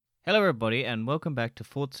Hello, everybody, and welcome back to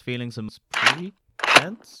Thoughts, Feelings, and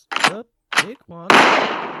Presents. The big one.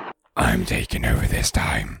 I'm taking over this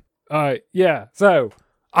time. So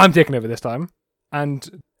I'm taking over this time.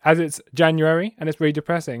 And as it's January and it's really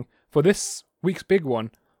depressing, for this week's big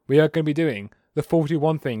one, we are going to be doing the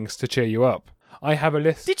 41 things to cheer you up. I have a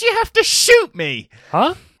list. Did you have to shoot me?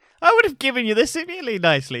 Huh? I would have given you this really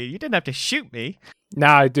nicely. You didn't have to shoot me.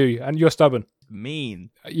 Nah, I do. And you're stubborn.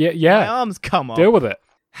 Mean. Yeah. My arms come off. Deal with it.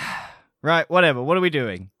 Right, whatever. What are we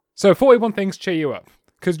doing? So 41 things to cheer you up.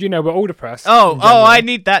 Because, we're all depressed. Oh, I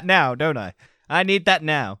need that now, don't I? I need that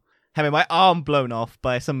now. Having my arm blown off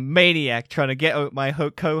by some maniac trying to get my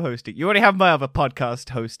co-hosting. You already have my other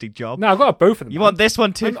podcast hosting job. No, I've got both of them. You want this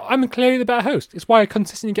one too? I'm clearly the better host. It's why I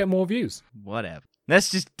consistently get more views. Whatever.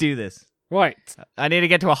 Let's just do this. Right. I need to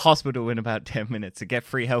get to a hospital in about 10 minutes to get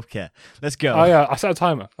free healthcare. Let's go. Oh, yeah. I set a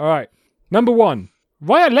timer. All right. Number 1.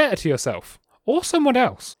 Write a letter to yourself or someone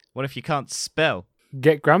else. What if you can't spell?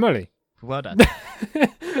 Get Grammarly. Well done.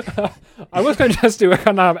 I was going to just do a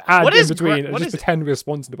kind of ad in between and just is pretend we were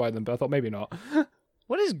sponsored by them, but I thought maybe not.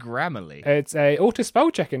 What is Grammarly? It's a auto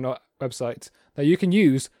spell checking website that you can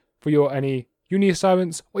use for any uni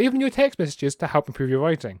assignments or even your text messages to help improve your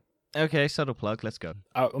writing. Okay, subtle plug. Let's go.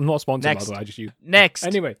 I'm not sponsored, Next. by the way. I just use. Next.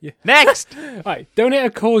 Anyway, yeah. Next. Right, donate a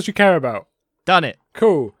cause you care about. Done it.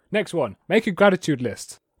 Cool. Next one. Make a gratitude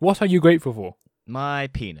list. What are you grateful for? My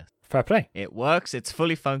penis. Fair play. It works. It's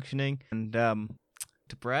fully functioning. And,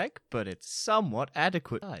 to brag, but it's somewhat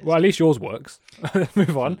adequate. Well, at least yours works. Let's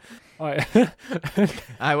move on. Right.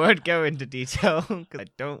 I won't go into detail because I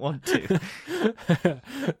don't want to.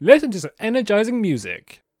 Listen to some energizing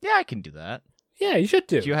music. Yeah, I can do that. Yeah, you should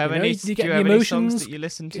do. Do you have any? You Do get you the have emotions, any songs that you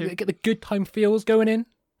listen to? get the good time feels going in.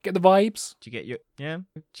 Get the vibes. Do you get your? Yeah.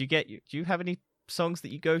 Do you have any songs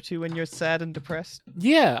that you go to when you're sad and depressed?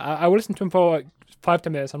 Yeah, I will listen to them for like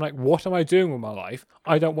 5-10 minutes. I'm like, what am I doing with my life?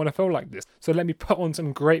 I don't want to feel like this. So let me put on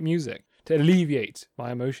some great music to alleviate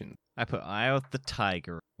my emotions. I put Eye of the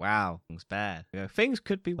Tiger. Wow, things bad. Things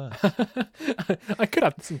could be worse. I could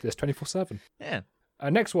have listened to this 24/7. Yeah.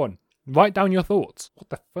 Next one. Write down your thoughts. What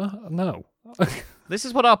the fuck? No. This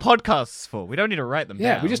is what our podcast's for. We don't need to write them down.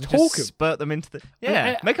 Yeah, we just talk them. Spurt them into the...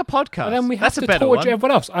 Yeah, make a podcast. And then we have That's to a better torture one.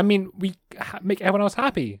 everyone else. I mean, we make everyone else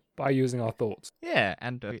happy by using our thoughts. Yeah,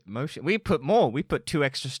 and emotion. We put more. We put 2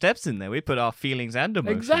 extra steps in there. We put our feelings and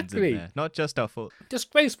emotions Exactly. in there. Not just our thoughts.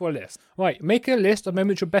 Disgraceful list. Right, make a list of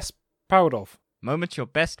moments you're best proud of. Moments you're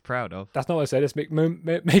best proud of. That's not what I said. It's make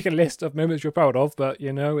a list of moments you're proud of, but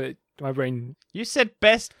my brain... You said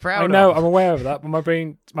best proud of. I know, I'm aware of that, but my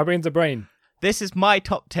brain's a brain. This is my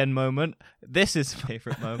top 10 moment. This is my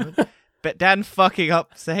favourite moment. But Dan fucking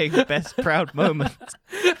up saying best proud moment.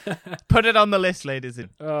 Put it on the list, ladies.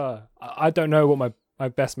 I don't know what my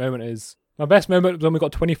best moment is. My best moment was when we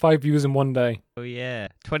got 25 views in one day. Oh, yeah.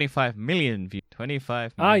 25 million views.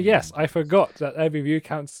 25 million. Ah, yes. I forgot that every view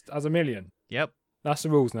counts as 1 million. Yep. That's the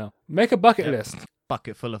rules now. Make a bucket list.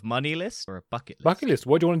 Bucket full of money list or a bucket list? Bucket list.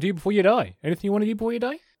 What do you want to do before you die? Anything you want to do before you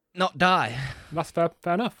die? Not die. That's fair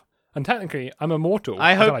enough. And technically, I'm immortal.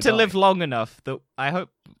 I hope to die. live long enough. I hope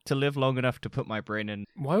to live long enough to put my brain in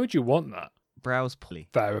Why would you want that? browse play.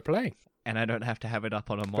 Fair play. And I don't have to have it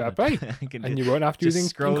up on a monitor. Fair play. And you won't have to use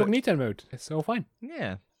incognito mode. It's all fine.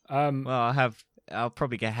 Yeah. Well, I'll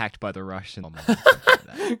probably get hacked by the Russians.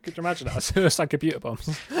 Could you imagine that? Suicide computer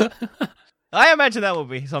bombs. I imagine that will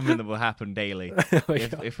be something that will happen daily.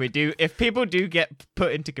 If people do get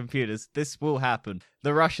put into computers, this will happen.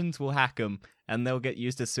 The Russians will hack them, and they'll get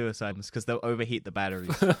used as suicide because they'll overheat the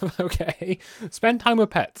batteries. Okay. Spend time with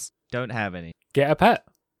pets. Don't have any. Get a pet.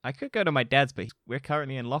 I could go to my dad's, but we're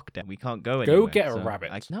currently in lockdown. We can't go anywhere. Go get a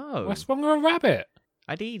rabbit. No. What's wrong with a rabbit?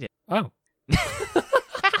 I'd eat it. Oh.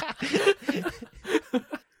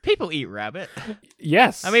 People eat rabbit.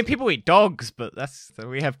 Yes. I mean, people eat dogs, but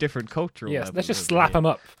we have different cultural Yes, levels. let's just slap them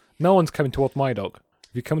up. No one's coming towards my dog.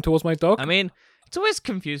 If you come towards my dog... I mean, it's always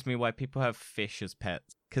confused me why people have fish as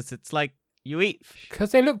pets. Because it's like, you eat fish.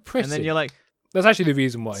 Because they look pretty. And then you're like... That's actually the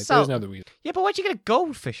reason why. There's no other reason. Yeah, but why'd you get a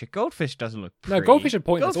goldfish? A goldfish doesn't look pretty. No, goldfish are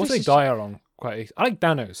pointless. Goldfish Also, they die along quite easy. I like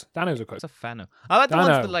Danos. Danos are quite... What's a Fano? I like the ones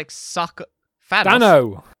that like suck... Fanos?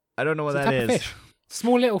 Dano! I don't know what It's that a type is. of fish.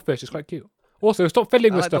 Small little fish. It's quite cute. Also, stop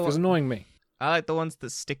fiddling with stuff. It's annoying me. I like the ones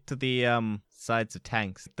that stick to the sides of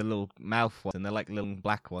tanks, the little mouth ones, and they're like little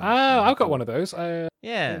black ones. Oh, I've got one of those.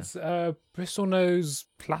 Yeah. It's bristlenose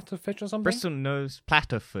platyfish or something. Bristlenose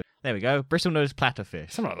platyfish. There we go. Bristlenose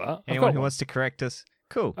platyfish. Something like that. Anyone who wants to correct us?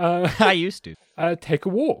 Cool. I used to. Take a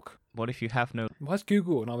walk. What if you have no... Why's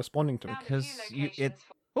Google not responding to me? Because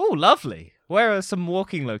Oh, lovely. Where are some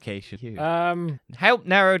walking locations? Help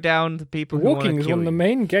narrow down the people who walking is kill one of the you.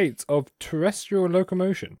 main gates of terrestrial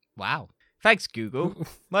locomotion. Wow. Thanks, Google.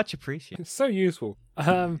 Much appreciated. It's so useful.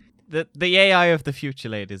 The AI of the future,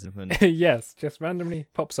 ladies and gentlemen. Yes, just randomly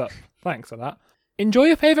pops up. Thanks for that. Enjoy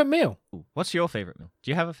your favourite meal. Ooh, what's your favourite meal?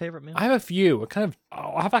 Do you have a favourite meal? I have a few.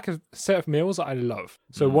 I have like a set of meals that I love.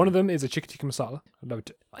 So one of them is a chicken tikka masala. I love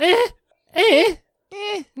it.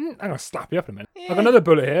 I'm going to slap you up in a minute. I've got another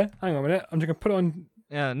bullet here. Hang on a minute. I'm just going to put it on.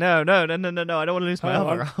 Yeah, no. I don't want to lose my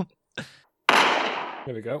other arm.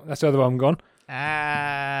 There we go. That's the other one gone.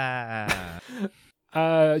 Ah.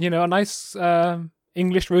 A nice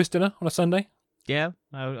English roast dinner on a Sunday. Yeah,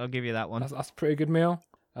 I'll give you that one. That's a pretty good meal.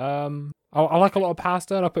 I like a lot of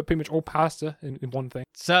pasta, and I put pretty much all pasta in one thing.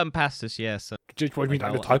 Certain pastas, yes. Yeah, what do you mean,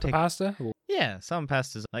 like the type of pasta? Or? Yeah, some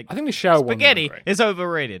pastas. Like I think the shell one. Spaghetti is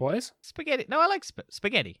overrated. What is? Spaghetti. No, I like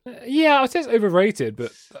spaghetti. Yeah, I would say it's overrated,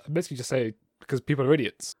 but I basically just say because people are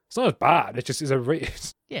idiots. It's not as bad. It's just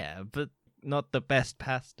overrated. Yeah, but not the best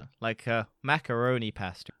pasta. Like macaroni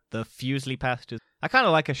pasta. The fusilli pastas. I kind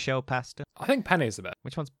of like a shell pasta. I think penne is the best.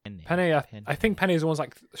 Which one's penne? Penne. I think penne is the ones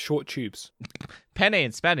like short tubes. Penne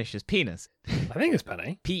in Spanish is penis. I think it's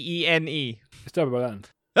penne. P-E-N-E. It's double by then.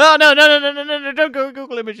 Oh, no. Don't go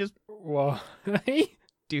Google images. What?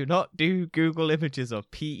 Do not do Google images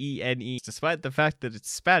of P-E-N-E. Despite the fact that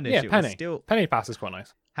it's Spanish, yeah, penne. Was still... Penne pasta is quite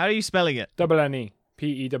nice. How are you spelling it? Double N-E.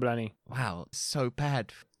 P-E-double-N-E. Wow, so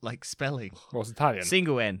bad. Like spelling. Well, it's Italian.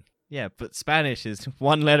 Single N. Yeah, but Spanish is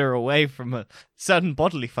one letter away from a certain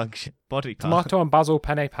bodily function. Body part. Tomato and basil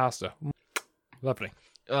penne pasta. Lovely.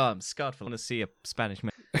 Oh, I'm scarred for. I want to see a Spanish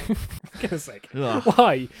man. For goodness sake.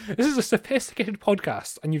 Why? This is a sophisticated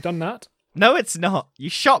podcast, and you've done that? No, it's not. You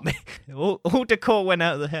shot me. All decor went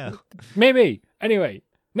out of the hair. Maybe. Anyway,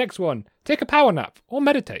 next one. Take a power nap or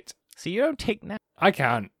meditate. So you don't take nap? I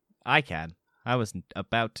can't. I can. I was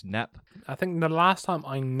about to nap. I think the last time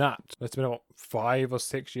I napped, it's been about 5 or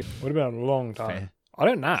 6 years. Would have been a long time. Fair. I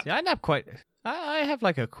don't nap. See, I nap quite... I have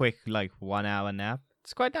like a quick 1 hour nap.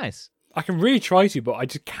 It's quite nice. I can really try to, but I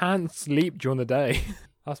just can't sleep during the day.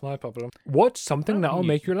 That's my problem. Watch something that'll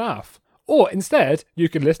make you laugh. Or instead, you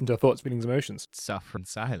can listen to Thoughts, Feelings, Emotions. Suffer in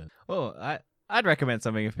silence. Oh, I'd recommend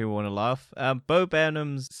something if people want to laugh. Bo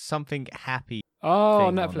Burnham's Something Happy.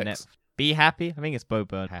 Oh, Netflix. Be Happy? I think it's Bo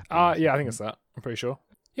Burnham Happy. Yeah, I think it's that. I'm pretty sure.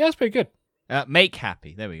 Yeah, it's pretty good. Make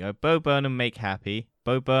Happy. There we go. Bo Burnham Make Happy.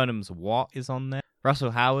 Bo Burnham's What is on there.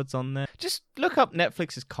 Russell Howard's on there. Just look up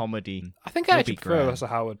Netflix's comedy. I think I actually prefer Russell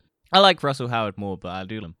Howard. I like Russell Howard more, but I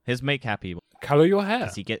do them. His Make Happy. Colour your hair.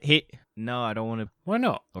 Does he get hit? No, I don't want to. Why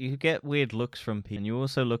not? You get weird looks from people, and you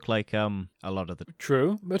also look like a lot of the.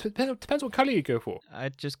 True, but it depends what colour you go for.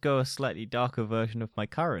 I'd just go a slightly darker version of my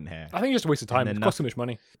current hair. I think it's just a waste of time. It costs too much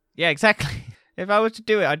money. Yeah, exactly. If I was to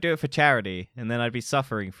do it, I'd do it for charity, and then I'd be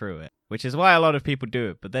suffering through it, which is why a lot of people do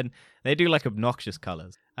it. But then they do like obnoxious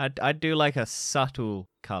colors. I'd do like a subtle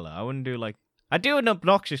color. I wouldn't do like. I do an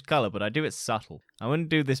obnoxious color, but I do it subtle. I wouldn't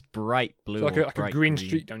do this bright blue. So like a green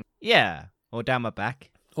streak down. Yeah, or down my back.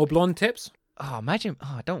 Or blonde tips. Oh, imagine.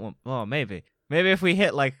 Oh, I don't want. Oh, maybe if we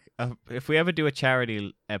hit if we ever do a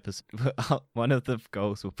charity episode, one of the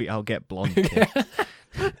goals will be I'll get blonde tips.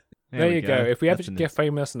 There you go. If we ever get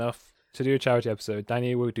famous enough to do a charity episode,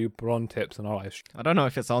 Danny will do blonde tips on our live stream. I don't know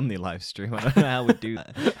if it's on the live stream. I don't know how we do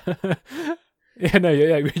that.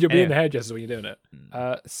 You'll be in the hairdresser when you're doing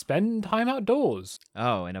it. Spend time outdoors.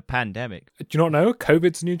 Oh, in a pandemic. Do you not know?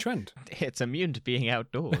 COVID's a new trend. It's immune to being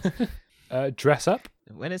outdoors. Dress up.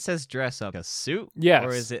 When it says dress up, a suit? Yes. Or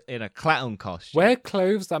is it in a clown costume? Wear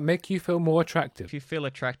clothes that make you feel more attractive. If you feel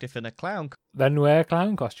attractive in a clown costume. Then wear a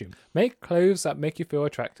clown costume. Make clothes that make you feel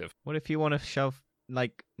attractive. What if you want to shove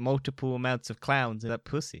multiple amounts of clowns in that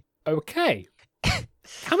pussy? Okay.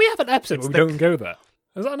 Can we have an episode where we don't go there?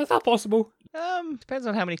 Is that possible? Depends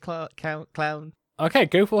on how many clowns. Okay,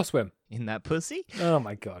 go for a swim. In that pussy? Oh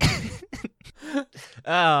my god.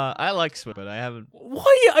 I like swim, but I haven't.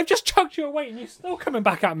 Why? I've just chucked you away and you're still coming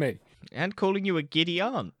back at me. And calling you a giddy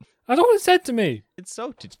aunt. That's what it said to me.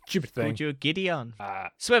 Insulted. Stupid thing. Called you a giddy aunt.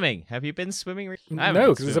 Swimming. Have you been swimming? No,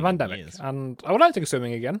 because it's a pandemic. And I would like to go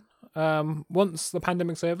swimming again. Once the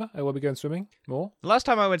pandemic's over, I will be going swimming more. The last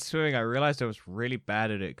time I went swimming, I realized I was really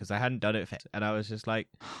bad at it because I hadn't done it, and I was just like,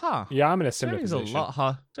 huh. Yeah, I'm in a similar position.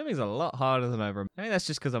 Swimming's a lot harder than I remember. I think that's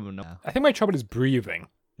just because I'm not. I think my trouble is breathing.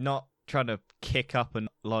 Not trying to kick up a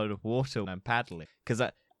load of water when I'm paddling. Because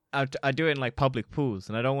I do it in public pools,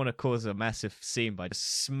 and I don't want to cause a massive scene by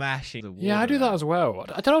just smashing the water. Yeah, I do that as well.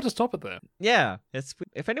 I don't know how to stop it though. Yeah,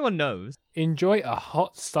 if anyone knows. Enjoy a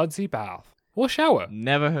hot, sudsy bath. Or shower.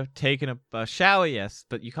 Never have taken a shower, yes,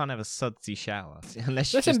 but you can't have a sudsy shower unless you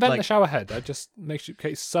Let's just invent like the shower head. That just makes you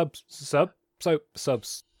okay, subs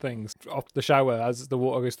things off the shower as the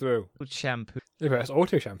water goes through. shampoo. Yeah, it's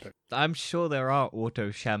auto shampoo. I'm sure there are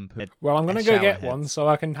auto shampoo. Well, I'm gonna go get heads. one so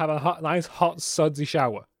I can have a nice hot sudsy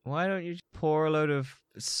shower. Why don't you just pour a load of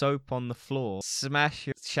soap on the floor, smash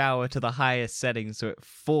your shower to the highest setting so it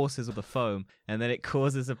forces all the foam, and then it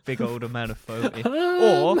causes a big old amount of foam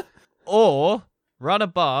in. Or run a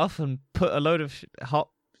bath and put a load of hot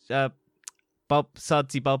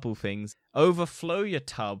sudsy bubble things, overflow your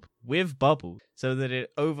tub with bubbles so that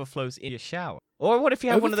it overflows in your shower. Or what if you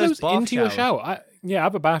have one of those bath into showers? Your shower? I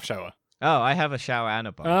have a bath shower. Oh, I have a shower and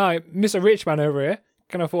a bath. Mr. Rich Man over here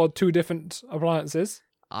can afford 2 different appliances.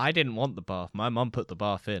 I didn't want the bath. My mum put the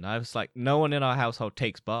bath in. I was like, no one in our household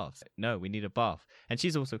takes baths. No, we need a bath. And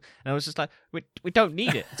she's also... And I was just like, we don't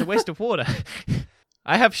need it. It's a waste of water.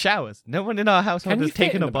 I have showers. No one in our household has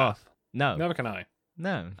taken a bath. No. Never can I.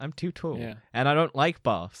 No, I'm too tall. Yeah. And I don't like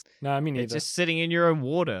baths. No, me neither. It's just sitting in your own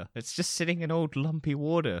water. It's just sitting in old lumpy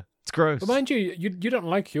water. It's gross. But mind you don't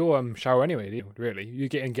like your shower anyway, do you? Really? You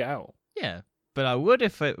get in, get out. Yeah, but I would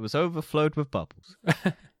if it was overflowed with bubbles.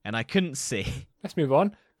 And I couldn't see. Let's move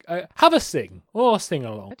on. Have a sing or sing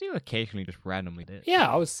along. I do occasionally just randomly do it.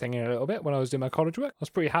 Yeah, I was singing a little bit when I was doing my college work. I was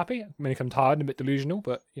pretty happy. I mean, I'm tired and a bit delusional,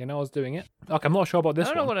 but I was doing it. Like, I'm not sure about this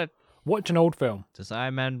one. I don't know what Watch an old film. Does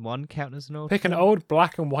Iron Man 1 count as an old Pick film? an old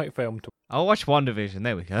black and white film. I'll watch WandaVision.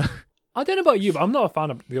 There we go. I don't know about you, but I'm not a fan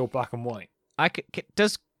of the old black and white.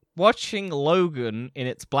 Does watching Logan in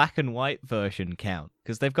its black and white version count?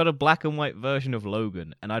 Because they've got a black and white version of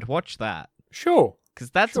Logan, and I'd watch that. Sure. Because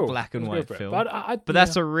that's a black and white film. But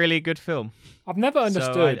that's a really good film. I've never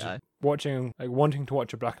understood wanting to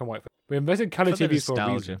watch a black and white film. We invented colour TV for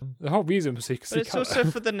a reason. The whole reason was so you could see But it's colour. also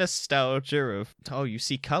for the nostalgia of, oh, you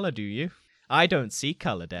see colour, do you? I don't see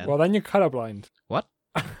colour, Dan. Well, then you're colourblind. What?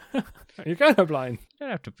 You're colourblind. You don't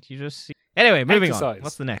have to. You just see. Anyway, moving Exercise. on.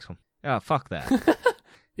 What's the next one? Oh, fuck that.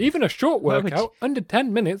 Even a short workout under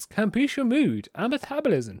 10 minutes can boost your mood and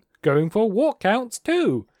metabolism. Going for a walk counts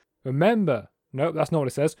too. Remember, nope, that's not what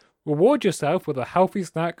it says. Reward yourself with a healthy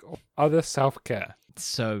snack or other self-care.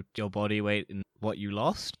 So, your body weight and what you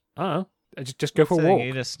lost? Just go for a walk.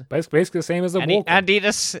 Basically the same as a walk. And eat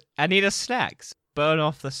a snack. Burn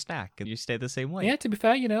off the snack and you stay the same weight. Yeah, to be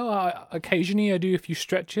fair, occasionally I do a few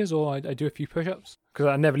stretches or I do a few push-ups. Because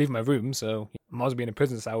I never leave my room, so I might as well be in a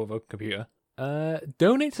prison cell with a computer.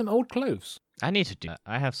 Donate some old clothes. I need to do that.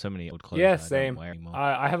 I have so many old clothes Yeah, that I same. don't wear anymore.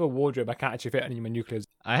 I have a wardrobe. I can't actually fit any of my new clothes.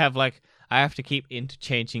 I have to keep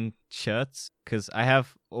interchanging shirts because I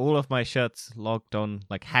have all of my shirts logged on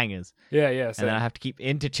like hangers. Yeah. And then I have to keep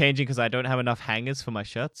interchanging because I don't have enough hangers for my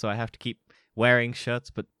shirts, so I have to keep wearing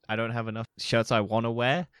shirts, but I don't have enough shirts I want to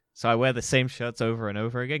wear. So I wear the same shirts over and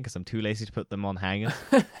over again because I'm too lazy to put them on hangers.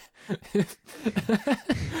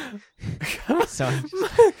 So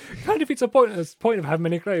kind of defeats the point of having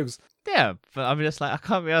many clothes. Yeah, but I'm just like, I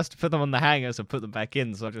can't be asked to put them on the hangers and put them back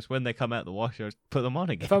in, so just when they come out the washer, I just put them on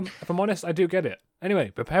again. If I'm honest, I do get it.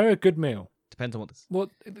 Anyway, prepare a good meal. Depends on what this...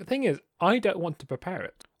 Well, the thing is, I don't want to prepare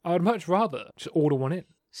it. I would much rather just order one in.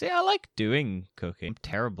 See, I like doing cooking. I'm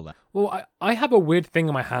terrible at it. Well, I have a weird thing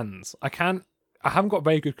in my hands. I haven't got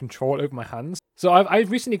very good control over my hands. So I've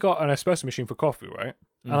recently got an espresso machine for coffee, right?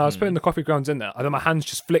 And I was putting the coffee grounds in there, and then my hands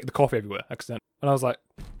just flicked the coffee everywhere, accidentally. And I was like,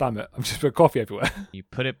 damn it, I'm just putting coffee everywhere. You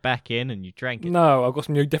put it back in and you drank it. No, I've got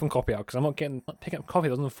some new different coffee out, because I'm not picking up coffee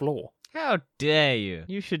that's on the floor. How dare you?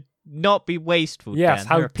 You should not be wasteful, Yes, Dan.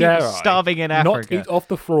 how there are dare people starving in Africa. Not eat off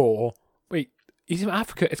the floor. Wait, he's in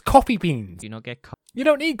Africa. It's coffee beans. Do you not get coffee? You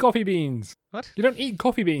don't eat coffee beans. What? You don't eat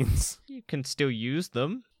coffee beans. You can still use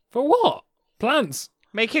them. For what? Plants.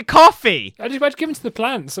 Make it coffee! I just give them to the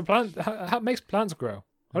plants. How makes plants grow?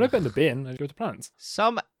 I don't put it in the bin. I go to plants.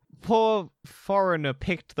 Some poor foreigner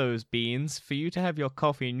picked those beans for you to have your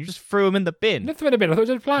coffee and you just threw them in the bin. I didn't throw it in the bin. I thought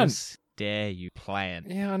it was a plant. How dare you, plant?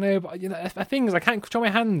 Yeah, I know, but the thing is, I can't control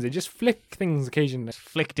my hands. It just flick things occasionally. Just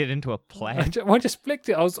flicked it into a plant. I just flicked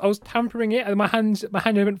it. I was tampering it, and my hand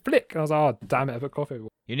went flick. And I was like, oh damn it! I put coffee.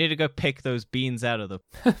 You need to go pick those beans out of the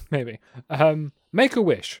maybe. Make a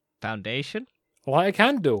wish. foundation. Light a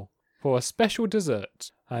candle for a special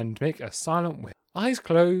dessert, and make a silent wish. Eyes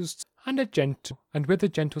closed and with a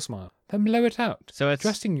gentle smile. Then blow it out. So it's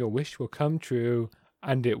Trusting your wish will come true,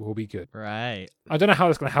 and it will be good. right. I don't know how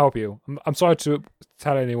that's going to help you. I'm sorry to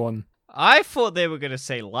tell anyone. I thought they were going to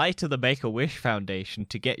say lie to the Make-A-Wish Foundation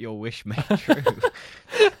to get your wish made true.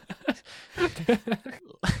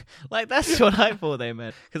 Like, that's what I thought they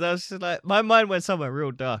meant. Because I was just like, my mind went somewhere real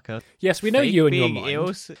dark. Yes, we know you and your Being mind.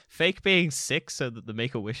 ill, fake being sick so that the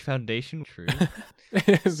Make-A-Wish Foundation true.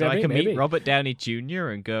 So Maybe, I can maybe. meet Robert Downey Jr.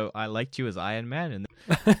 and go, I liked you as Iron Man.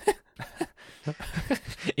 And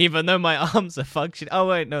even though my arms are functioning. Oh,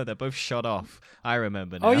 wait, no, they're both shot off. I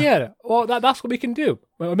remember now. Oh, yeah. Well, that's what we can do.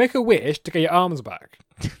 We'll make a wish to get your arms back.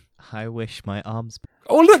 I wish my arms.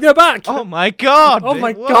 Oh, look, they're back! Oh, my God! Oh,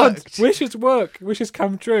 my God! Wishes work. Wishes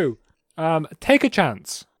come true. Take a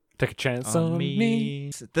chance. Take a chance on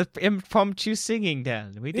me. The impromptu singing,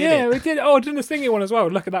 Dan. We did it. Yeah, we did. Oh, I did the singing one as well.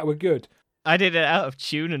 Look at that. We're good. I did it out of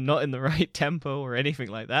tune and not in the right tempo or anything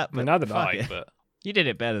like that. I mean, But neither did fuck I, it. but... You did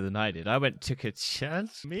it better than I did. I went, took a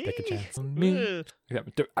chance. Me? Take a chance on me. Yeah,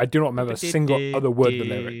 I do not remember a single other word of the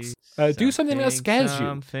lyrics. Do something that scares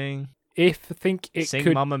you. If think it Sing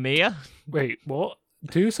could... Mamma Mia? Wait, what?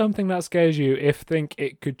 Do something that scares you if think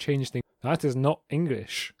it could change things. That is not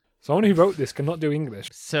English. Someone who wrote this cannot do English.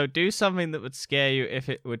 So do something that would scare you if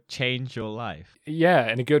it would change your life.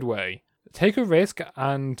 Yeah, in a good way. Take a risk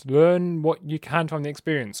and learn what you can from the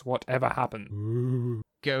experience, whatever happens.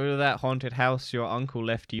 Go to that haunted house your uncle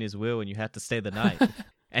left you in his will and you had to stay the night.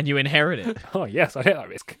 And you inherit it. Oh, yes, I take that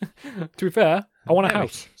risk. To be fair, I want a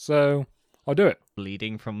house, so I'll do it.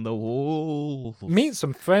 Bleeding from the walls. Meet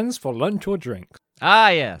some friends for lunch or drinks. Ah,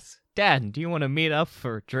 yes. Dan, do you want to meet up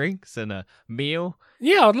for drinks and a meal?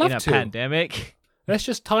 Yeah, I'd love in a to. Pandemic? Let's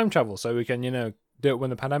just time travel so we can, do it when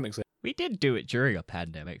the pandemic's in. We did do it during a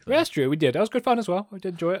pandemic, though. Yeah, that's true, we did. That was good fun as well. I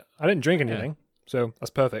did enjoy it. I didn't drink anything, so that's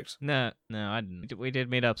perfect. No, I didn't. We did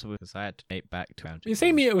meet up because I had to date back to You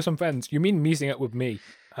say meet up with some friends. You mean meeting up with me?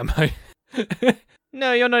 Am I?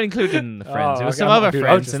 No, you're not included in the friends. Oh, It was okay, some I'm not other included.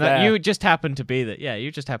 I was friends, just and there. you just happened to be there. Yeah, you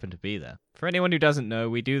just happened to be there. For anyone who doesn't know,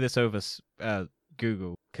 we do this over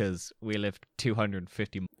Google because we live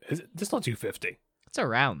 250. It's not 250. It's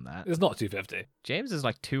around that. It's not 250. James is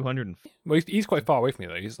like 200. Well, he's quite far away from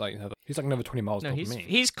me though. He's like another 20 miles No, from me.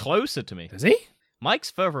 he's closer to me. Is he? Mike's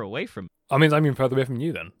further away from me. I mean, I'm even further away from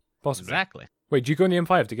you then. Possibly. Exactly. Wait, do you go on the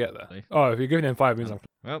M5 to get there? Exactly. Oh, if you're going the M5, it means I'm...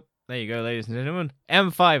 Well, there you go, ladies and gentlemen.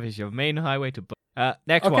 M5 is your main highway to...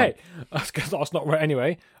 next one. Okay, that's not right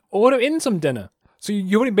anyway. Order in some dinner. So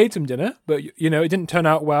you already made some dinner, but it didn't turn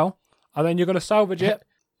out well, and then you're going to salvage it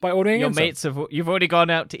by ordering Your in some. mates you've already gone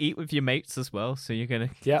out to eat with your mates as well, so you're going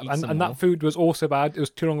to Yeah, eat and some that more. food was also bad. It was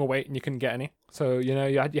too long a wait and you couldn't get any. So, you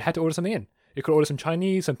had to order something in. You could order some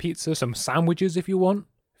Chinese, some pizza, some sandwiches if you want,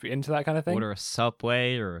 if you're into that kind of thing. Order a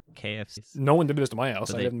Subway or a KFC. No one did this to my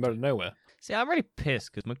house. But I live in the middle of nowhere. See, I'm really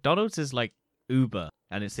pissed because McDonald's is like Uber,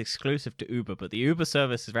 and it's exclusive to Uber, but the Uber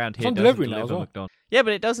service around here on doesn't delivery deliver now as well. McDonald's. Yeah,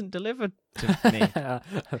 but it doesn't deliver to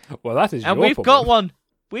me. Well, that is And your we've problem. got one.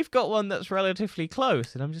 We've got one that's relatively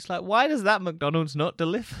close, and I'm just like, why does that McDonald's not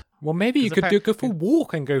deliver? Well, maybe you 'Cause could go for a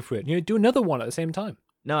walk and go for it. Do another one at the same time.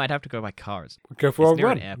 No, I'd have to go by cars. Go for It's a near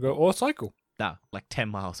an run. airport. Go or cycle. No, like 10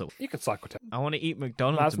 miles away. You could cycle 10. I want to eat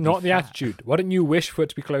McDonald's. That's and be not the fat. attitude. Why don't you wish for it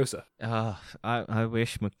to be closer? I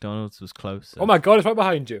wish McDonald's was closer. Oh my god, it's right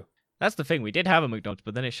behind you. That's the thing. We did have a McDonald's,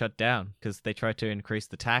 but then it shut down because they tried to increase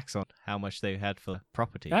the tax on how much they had for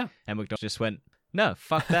property. Yeah. And McDonald's just went, no,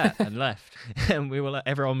 fuck that, and left. And we were like,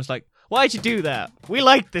 everyone was like, why'd you do that? We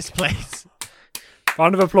like this place.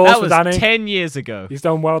 Round of applause That for was Danny. 10 years ago. He's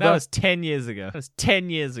done well That there. was 10 years ago. That was 10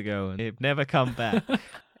 years ago, and they've never come back.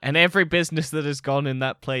 And every business that has gone in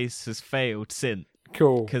that place has failed since.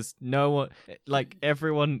 Cool. Because no one, like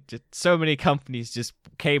everyone, so many companies just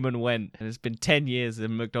came and went. And it's been 10 years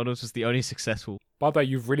and McDonald's was the only successful. By the way,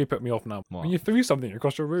 you've really put me off now. What? When you threw something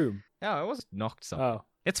across your room. No, I wasn't knocked something. Oh.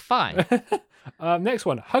 It's fine. Next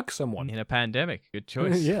one. Hug someone. In a pandemic. Good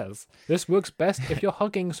choice. Yes. This works best if you're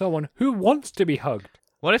hugging someone who wants to be hugged.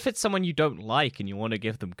 What if it's someone you don't like and you want to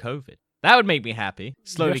give them COVID? That would make me happy.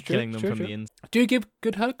 Slowly Yes, true, killing them true, from true. the inside. Do you give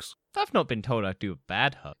good hugs? I've not been told I do a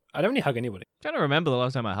bad hug. I don't really hug anybody. I'm trying to remember the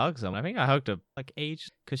last time I hugged someone. I think I hugged her like age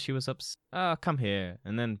because she was upset. Oh, come here.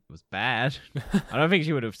 And then it was bad. I don't think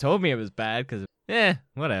she would have told me it was bad because,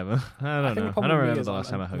 whatever. I don't think the know. I problem don't with me remember is the last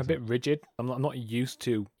time I I'm hugged a bit rigid. I'm not used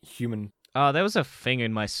to human. There was a thing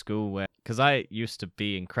in my school where, because I used to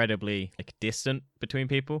be incredibly distant between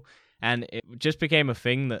people, and it just became a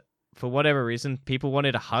thing that, for whatever reason, people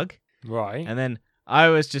wanted a hug, Right. and then I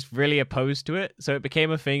was just really opposed to it, so it became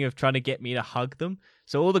a thing of trying to get me to hug them.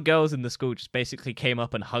 So all the girls in the school just basically came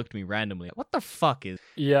up and hugged me randomly. What the fuck is?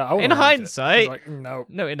 Yeah. I In wouldn't mind it. hindsight, Like, no.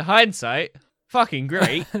 no, in hindsight, fucking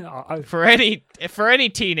great. I- for any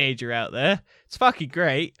teenager out there, it's fucking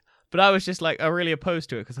great. But I was just like, really opposed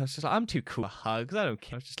to it because I was just like, I'm too cool for hugs. I don't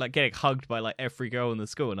care. I was just like getting hugged by like every girl in the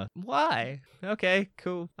school, and why? Okay,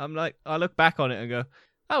 cool. I'm like, I look back on it and go,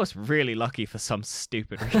 I was really lucky for some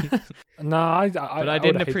stupid reason. No, but I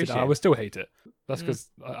didn't appreciate it. I would still hate it. That's because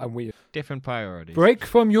I'm weird. Different priorities. Break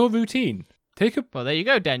from your routine. Well, there you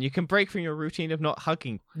go, Dan. You can break from your routine of not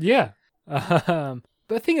hugging. Yeah. But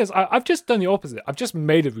the thing is, I've just done the opposite. I've just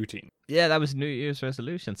made a routine. Yeah, that was New Year's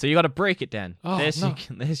resolution. So you got to break it, Dan. Oh, no.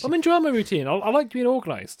 I'm enjoying my routine. I like being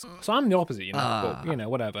organised. So I'm the opposite, you know. But,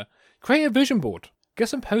 whatever. Create a vision board. Get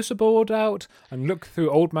some poster board out and look through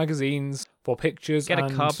old magazines for pictures. Get a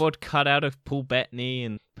cardboard cutout of Paul Bettany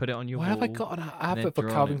and put it on your wall. Why have I got an advert for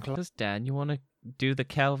Calvin Klein? Because, Dan, you want to do the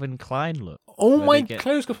Calvin Klein look. All my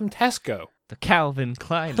clothes go from Tesco. The Calvin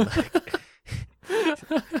Klein look.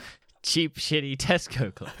 Cheap, shitty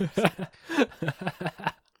Tesco clothes.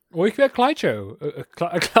 Or you could get a Clyde show.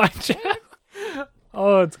 A Clyde show?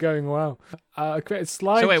 Oh, it's going well. Create a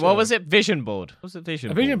slide. So wait, show. what was it? Vision board. What was it? Vision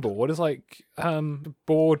board? A vision board is like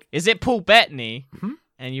board. Is it Paul Bettany?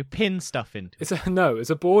 And you pin stuff into it? It's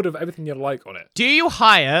a board of everything you like on it. Do you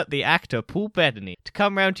hire the actor Paul Bettany to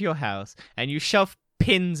come round to your house and you shove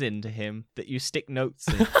pins into him that you stick notes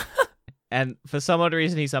in? And for some odd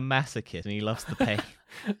reason, he's a masochist and he loves the pain.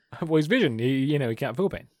 Well, his vision, he can't feel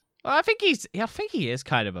pain. Well, I think he is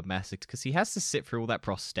kind of a masochist because he has to sit through all that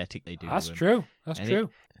prosthetic they do. That's true. That's true.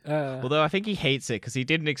 Although I think he hates it because he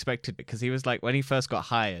didn't expect it. Because he was like, when he first got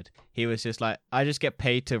hired, he was just like, I just get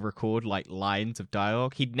paid to record like lines of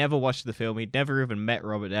dialogue. He'd never watched the film. He'd never even met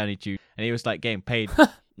Robert Downey Jr. And he was like getting paid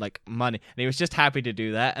like money. And he was just happy to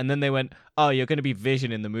do that. And then they went, oh, you're going to be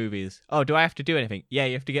Vision in the movies. Oh, do I have to do anything? Yeah,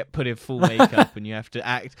 you have to get put in full makeup and you have to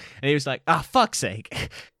act. And he was like, fuck's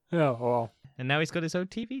sake. Yeah, well. And now he's got his own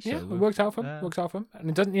TV show. Yeah, it works out for him. And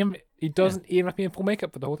he doesn't even have to be in full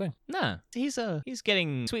makeup for the whole thing. Nah, he's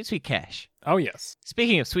getting sweet cash. Oh yes.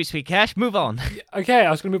 Speaking of sweet cash, move on. Okay,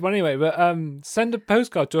 I was going to move on anyway, but send a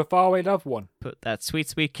postcard to a faraway loved one. Put that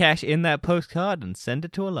sweet cash in that postcard and send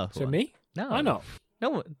it to a loved one. So me? No, why not?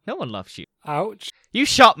 No one loves you. Ouch. You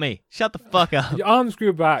shot me. Shut the fuck up. Your arms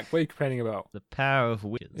grew back. What are you complaining about? The power of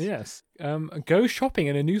witches. Yes. Go shopping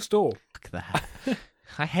in a new store. Fuck that.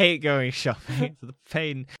 I hate going shopping. It's the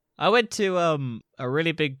pain. I went to a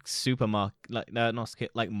really big supermarket,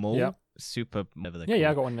 mall. Yeah. Super. Whatever they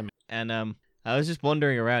Yeah, I got one of them. And I was just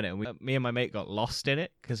wandering around it, and me and my mate got lost in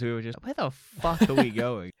it because we were just, where the fuck are we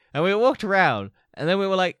going? And we walked around, and then we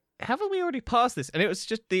were like, haven't we already passed this? And it was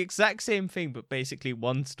just the exact same thing, but basically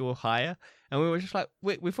one store higher. And we were just like,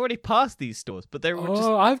 wait, we've already passed these stores, but they were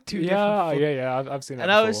just two different. Yeah, I've seen that. And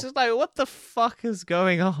before. I was just like, what the fuck is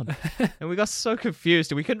going on? And we got so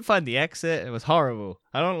confused, and we couldn't find the exit. It was horrible.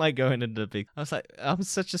 I don't like going into the big. I was like, I'm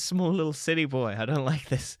such a small little city boy. I don't like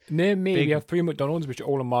this. Near me, we have 3 McDonald's, which are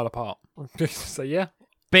all a mile apart. So yeah.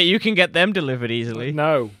 But you can get them delivered easily.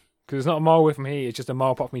 No, because it's not a mile away from here. It's just a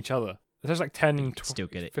mile apart from each other. There's like 10, still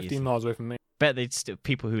get it 15 easy. miles away from me. Bet they'd still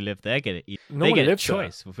people who live there get it. No they one get lives a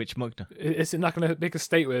choice with which McDonald's. It's not going to make a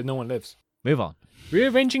state where no one lives. Move on.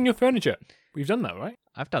 Rearranging your furniture. We've done that, right?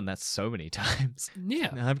 I've done that so many times.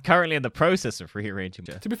 Yeah. I'm currently in the process of rearranging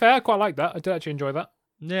it. To be fair, I quite like that. I did actually enjoy that.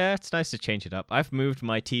 Yeah, it's nice to change it up. I've moved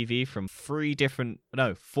my TV from 4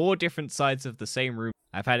 different sides of the same room.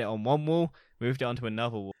 I've had it on one wall, moved it onto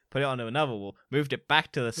another wall, put it onto another wall, moved it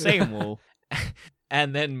back to the same wall.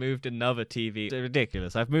 And then moved another TV. It's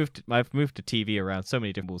ridiculous. I've moved the TV around so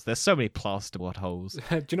many different walls. There's so many plasterboard holes.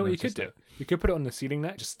 Do you know what you could do? You could put it on the ceiling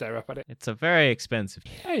net, just stare up at it. It's a very expensive.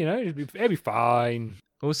 Yeah, it'd be fine.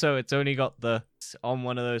 Also, it's only got on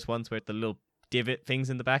one of those ones where the little divot things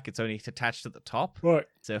in the back, it's only attached at the top. Right.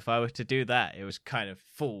 So if I were to do that, it was kind of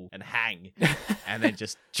fall and hang and then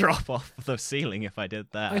just drop off the ceiling if I did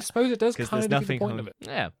that. I suppose it does kind there's of nothing the point of it.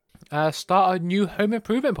 Yeah. Start a new home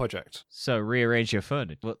improvement project. So rearrange your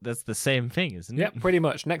furniture. Well, that's the same thing, isn't it? Yep, pretty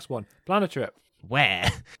much. Next one. Plan a trip. Where?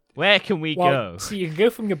 Where can we go? See, you can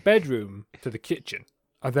go from your bedroom to the kitchen.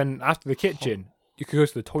 And then after the kitchen, you can go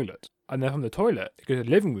to the toilet. And then from the toilet, you go to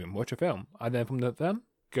the living room, watch a film. And then from them,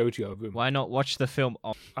 go to your room. Why not watch the film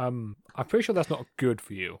on? I'm pretty sure that's not good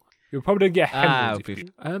for you. You'll probably get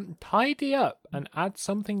hemorrhoids. Tidy up and add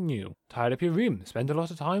something new. Tidy up your room. Spend a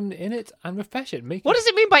lot of time in it and refresh it. What does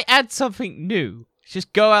it mean by add something new?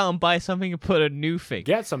 Just go out and buy something and put a new thing.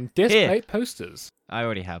 Get some display posters. I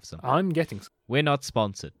already have some. I'm getting some. We're not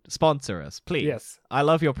sponsored. Sponsor us, please. Yes. I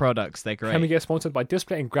love your products. They're great. Can we get sponsored by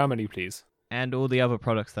Display and Grammarly, please? And all the other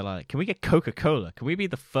products that I like. Can we get Coca-Cola? Can we be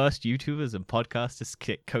the first YouTubers and podcasters to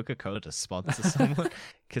get Coca-Cola to sponsor someone?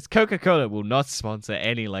 Because Coca-Cola will not sponsor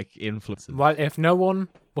any influencers. Well, if no one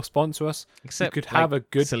will sponsor us, except you could have a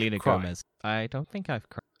good Selena cry. Gomez. I don't think I've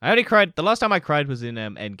cried. I only cried. The last time I cried was in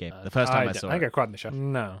Endgame. The first time I saw it. I think I cried in the show.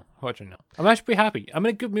 No, watching now. I'm actually pretty happy. I'm in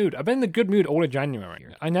a good mood. I've been in a good mood all of January.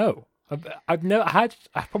 I know. I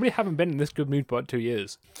probably haven't been in this good mood for about 2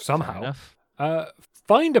 years. Somehow.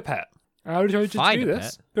 Find a pet. How did you do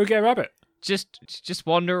this? Go get a rabbit. Just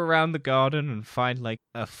wander around the garden and find like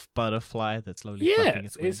a butterfly that's slowly flapping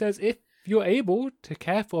its wings. It says if you're able to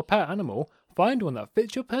care for a pet animal, find one that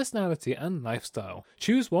fits your personality and lifestyle.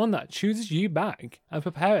 Choose one that chooses you back and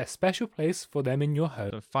prepare a special place for them in your home.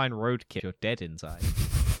 So find roadkill. You're dead inside.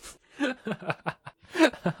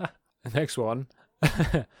 Next one.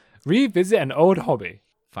 Revisit an old hobby.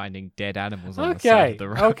 Finding dead animals on the side of the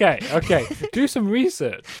road. Okay. Do some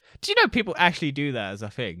research. Do you know people actually do that as a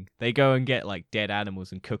thing? They go and get like dead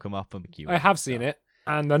animals and cook them up and barbecue. I have seen it,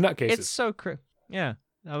 and they're nutcases. It's so yeah.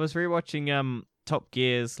 I was rewatching Top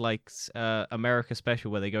Gear's like America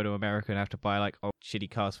special where they go to America and have to buy like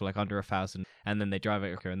shitty cars for like under $1,000, and then they drive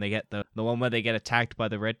it and they get the one where they get attacked by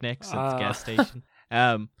the rednecks at the gas station.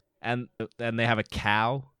 And they have a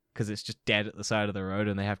cow because it's just dead at the side of the road,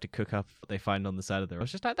 and they have to cook up what they find on the side of the road.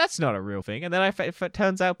 It's just like, that's not a real thing. And then if it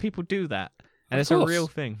turns out people do that, and it's a real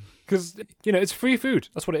thing. Because, it's free food.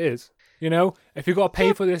 That's what it is. If you've got to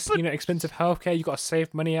pay for this, expensive healthcare, you've got to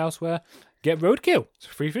save money elsewhere, get roadkill. It's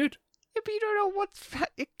free food. Yeah, but you don't know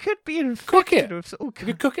it could be infected. Cook it. If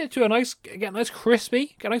you cook it to get a nice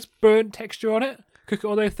crispy, get a nice burnt texture on it, cook it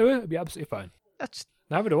all the way through it, it'll be absolutely fine.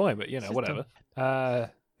 Neither do I, but,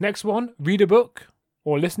 whatever. Next one, read a book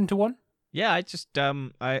or listen to one. Yeah, I just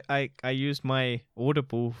I used my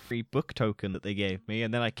Audible free book token that they gave me,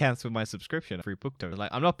 and then I canceled my subscription. Free book token.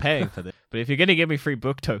 Like, I'm not paying for this, but if you're gonna give me free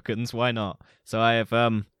book tokens, why not? So I have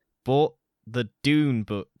bought the Dune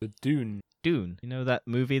book. The Dune. You know that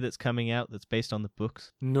movie that's coming out that's based on the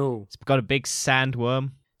books? No. It's got a big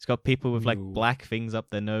sandworm. It's got people with like black things up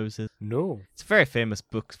their noses. No. It's a very famous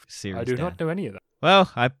book series. I do not know any of that.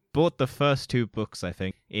 Well, I bought the first 2 books, I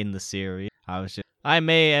think, in the series. I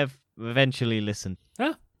may have eventually listened.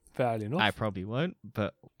 Fairly enough. I probably won't,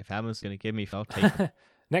 but if Amazon's going to give me, I'll take it.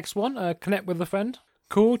 Next one, connect with a friend.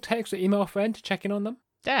 Call, text, or email a friend to check in on them.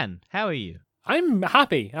 Dan, how are you? I'm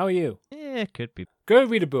happy. How are you? Yeah, could be. Go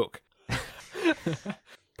read a book.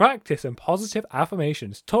 Practice some positive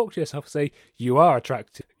affirmations. Talk to yourself. Say, you are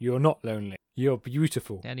attractive. You're not lonely. You're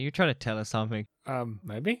beautiful. Dan, are you trying to tell us something?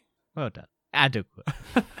 Maybe. Well done. Adequate.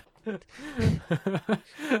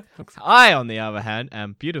 I, on the other hand,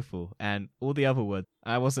 am beautiful, and all the other words,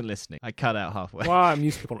 I wasn't listening. I cut out halfway. Well, I'm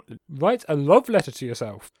used to write a love letter to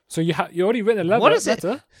yourself. So you already written a love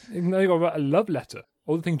letter. Now you got to write a love letter.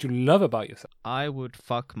 All the things you love about yourself. I would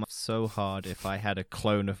fuck so hard if I had a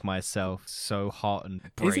clone of myself so hot and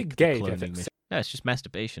break. Is it gay? No, it's just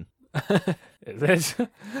masturbation. Is it?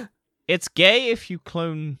 It's gay if you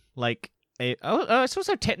clone like a. Oh, it's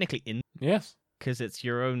also technically in. Yes. Because it's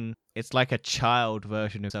your own. It's like a child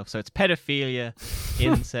version of yourself. So it's pedophilia,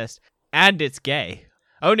 incest, and it's gay.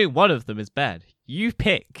 Only one of them is bad. You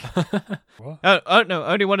pick. What? Oh no,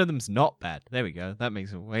 only one of them's not bad. There we go. That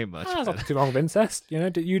makes it way much better. That's not too wrong with incest. You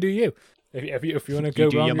do you. If you want to go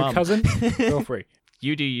wrong your cousin, feel free.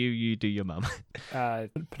 You do you do your mum.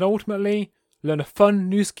 Penultimately, learn a fun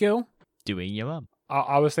new skill. Doing your mum.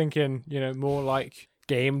 I was thinking, more like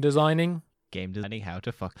game designing. Game designing, how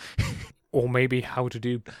to fuck. Or maybe how to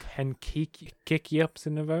do 10 kick-ups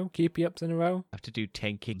in a row. Keep-ups in a row. Have to do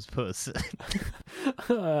 10 kicks puss.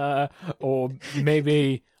 Or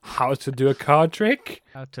maybe how to do a card trick.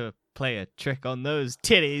 How to play a trick on those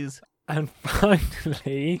titties. And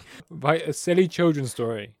finally, write a silly children's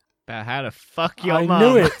story. About how to fuck your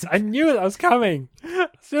mum. I knew it was coming. As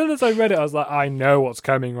soon as I read it, I was like, I know what's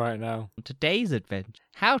coming right now. Today's adventure,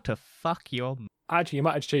 how to fuck your mum. Actually, you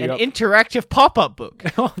might have to cheat An up. interactive pop-up book.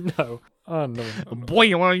 Oh, no. Oh, no.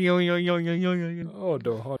 Oh,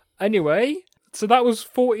 no. Anyway, so that was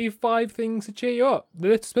 45 things to cheer you up.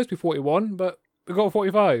 It's supposed to be 41, but we got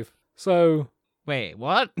 45. So... Wait,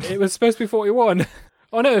 what? It was supposed to be 41.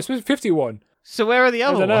 Oh, no, it's supposed to be 51. So where are the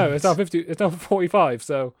other ones? I don't know. It's now 50. It's now 45,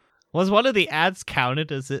 so... Was one of the ads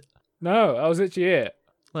counted as it? No, that was literally it.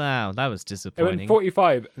 Wow, that was disappointing. It went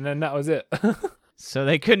 45, and then that was it. So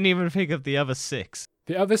they couldn't even think of the other 6.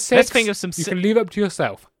 The other 6, let's think of some you can leave up to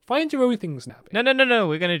yourself. Find your own things now. No,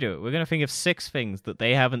 we're going to do it. We're going to think of 6 things that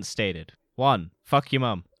they haven't stated. 1, fuck your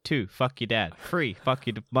mum. 2, fuck your dad. 3, fuck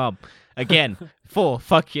your mum. Again. 4,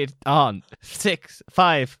 fuck your aunt. 6,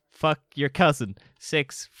 5, fuck your cousin.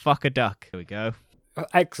 6, fuck a duck. Here we go.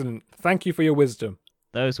 Excellent. Thank you for your wisdom.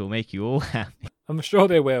 Those will make you all happy. I'm sure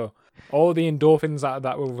they will. All the endorphins out of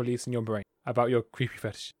that will release in your brain about your creepy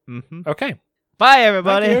fetish. Mm-hmm. Okay. Bye,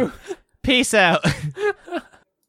 everybody. Thank you. Peace out.